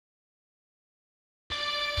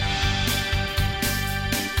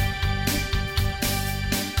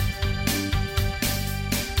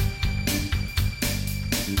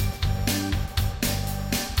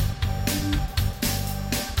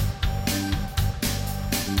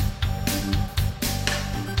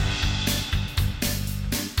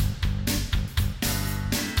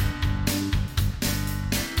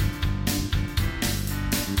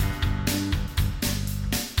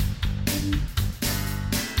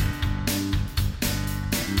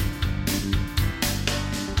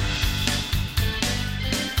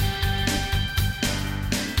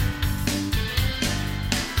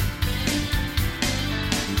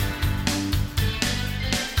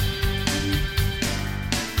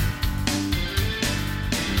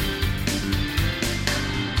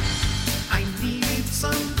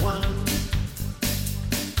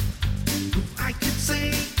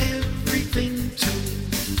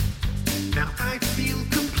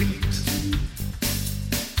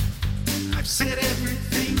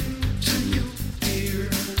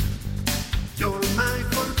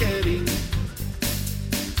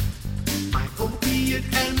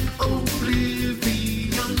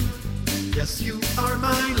Yes, you are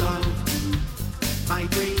my love, my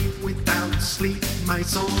dream without sleep, my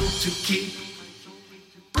soul to keep.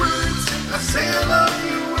 Words, I say I love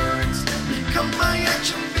you, words become my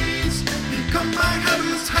action beats, become my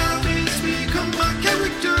habits, become my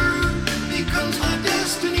character, becomes my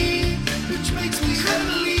destiny, which makes me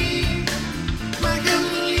heavenly. My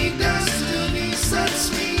heavenly destiny sets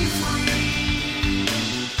me free.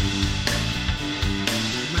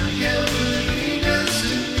 My heavenly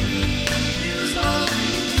destiny is love.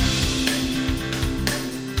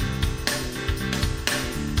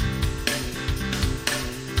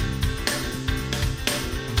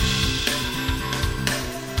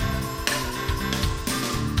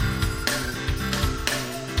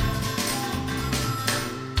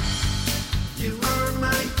 You are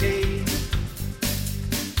my day,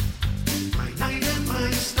 my night and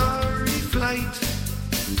my starry flight.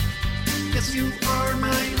 Yes, you are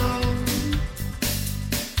my love.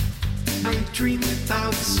 I dream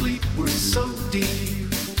without sleep, we're so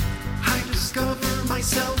deep. I discover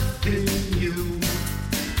myself in you.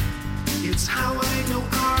 It's how I know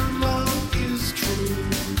our love is true.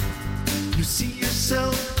 You see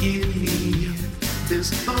yourself in me.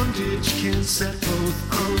 This bondage can set both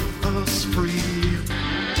of us free.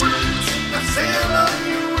 Words, I say I love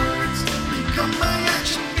you, words become my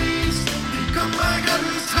action beats, become my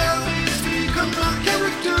habits, become my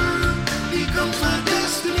character, becomes my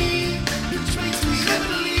destiny, which makes me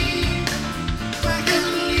heavenly. My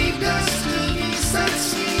heavenly destiny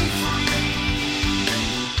sets me free.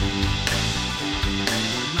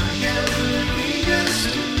 My heavenly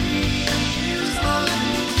destiny is love.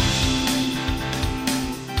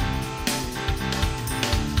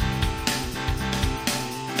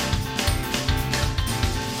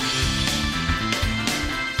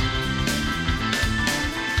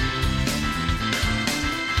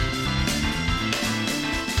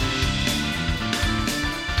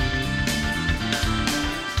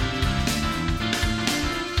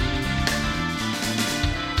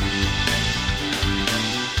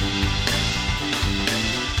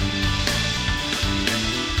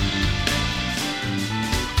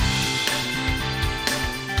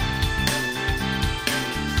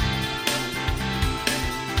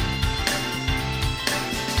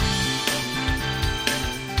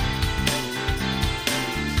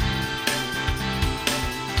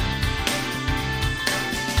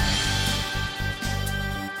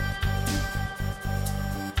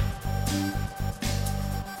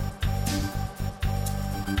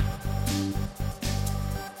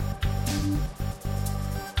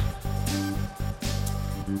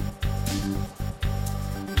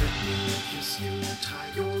 Let me kiss you,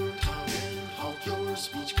 tie your tongue and halt your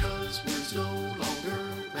speech, 'cause words no longer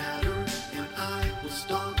matter. And I will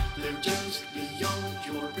stop, they're just beyond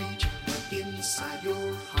your reach, but inside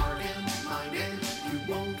your heart and mind, and you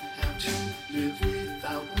won't have to live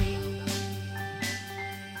without me.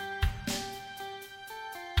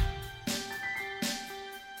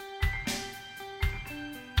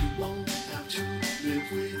 You won't have to live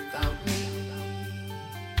without me.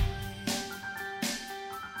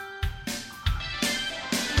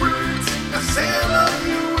 Words, I say I love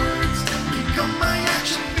you, words become my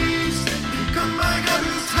action beats, become my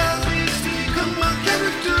habits, become my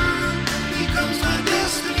character, becomes my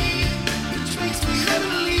destiny, which makes me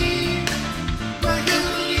heavenly. My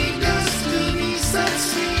heavenly destiny sets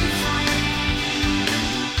me free.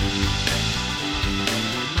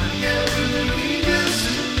 My heavenly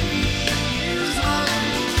destiny is love.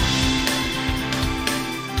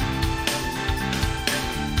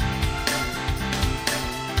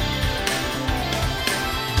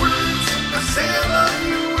 Words, I say I love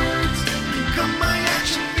you, words become my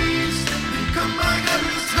action beats, become my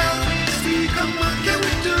habits, become my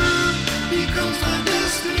character, becomes my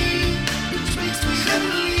destiny, which makes me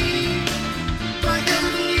heavenly. My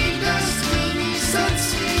heavenly destiny sets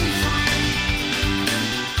me free.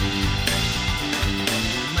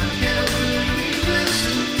 My heavenly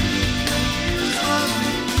destiny is love.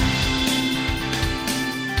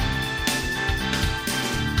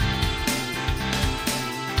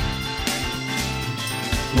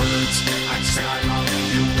 Words, I say I love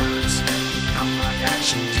you, words become my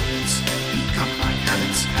action deeds, become my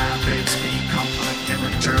habits, become my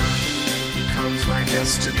character, becomes my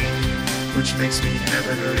destiny, which makes me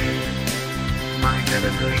heavenly. My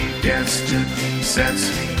heavenly destiny sets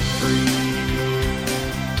me free.